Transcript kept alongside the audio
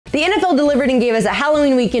The NFL delivered and gave us a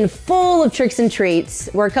Halloween weekend full of tricks and treats.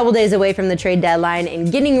 We're a couple days away from the trade deadline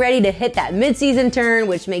and getting ready to hit that midseason turn,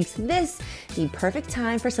 which makes this the perfect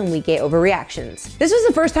time for some week 8 overreactions. This was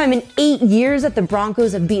the first time in 8 years that the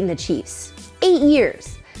Broncos have beaten the Chiefs. 8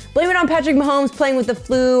 years. Blame it on Patrick Mahomes playing with the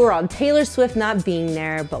flu or on Taylor Swift not being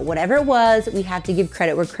there, but whatever it was, we have to give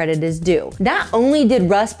credit where credit is due. Not only did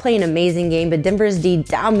Russ play an amazing game, but Denver's D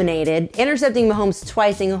dominated, intercepting Mahomes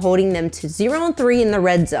twice and holding them to 0-3 in the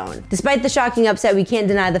red zone. Despite the shocking upset, we can't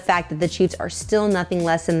deny the fact that the Chiefs are still nothing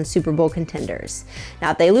less than the Super Bowl contenders.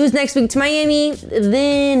 Now, if they lose next week to Miami,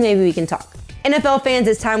 then maybe we can talk. NFL fans,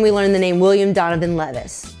 it's time we learn the name Will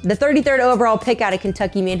Levis. The 33rd overall pick out of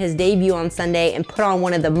Kentucky made his debut on Sunday and put on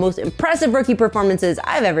one of the most impressive rookie performances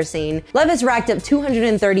I've ever seen. Levis racked up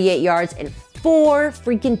 238 yards and 4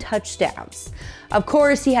 freaking touchdowns. Of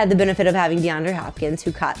course, he had the benefit of having DeAndre Hopkins,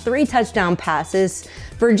 who caught 3 touchdown passes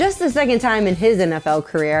for just the second time in his NFL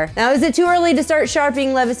career. Now, is it too early to start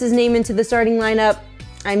sharpening Levis's name into the starting lineup?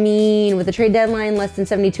 I mean, with the trade deadline less than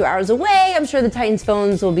 72 hours away, I'm sure the Titans'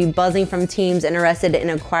 phones will be buzzing from teams interested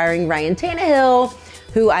in acquiring Ryan Tannehill,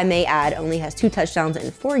 who I may add only has 2 touchdowns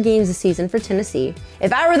in 4 games this season for Tennessee.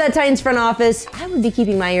 If I were that Titans front office, I would be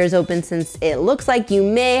keeping my ears open since it looks like you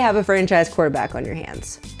may have a franchise quarterback on your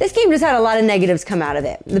hands. This game just had a lot of negatives come out of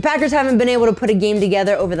it. The Packers haven't been able to put a game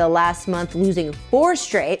together over the last month, losing 4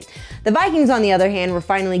 straight. The Vikings, on the other hand, were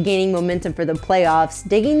finally gaining momentum for the playoffs,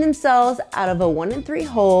 digging themselves out of a 1-3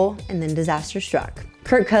 hole, and then disaster struck.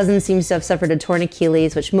 Kirk Cousins seems to have suffered a torn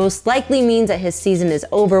Achilles, which most likely means that his season is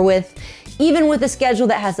over with. Even with a schedule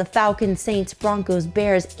that has the Falcons, Saints, Broncos,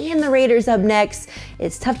 Bears, and the Raiders up next,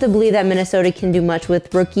 it's tough to believe that Minnesota can do much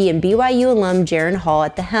with rookie and BYU alum Jaren Hall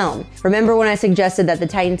at the helm. Remember when I suggested that the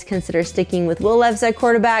Titans consider sticking with Will Levis at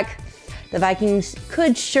quarterback? The Vikings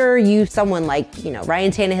could sure use someone like,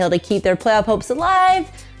 Ryan Tannehill to keep their playoff hopes alive.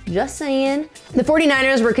 Just saying. The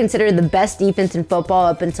 49ers were considered the best defense in football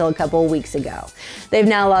up until a couple of weeks ago. They've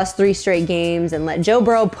now lost 3 straight games and let Joe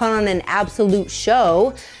Burrow put on an absolute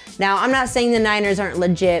show. Now, I'm not saying the Niners aren't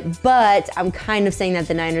legit, but I'm kind of saying that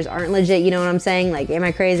the Niners aren't legit. You know what I'm saying? Like, am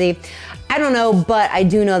I crazy? I don't know, but I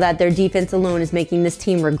do know that their defense alone is making this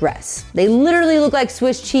team regress. They literally look like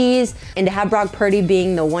Swiss cheese, and to have Brock Purdy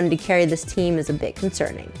being the one to carry this team is a bit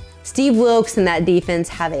concerning. Steve Wilkes and that defense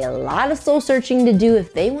have a lot of soul searching to do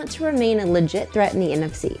if they want to remain a legit threat in the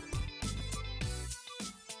NFC.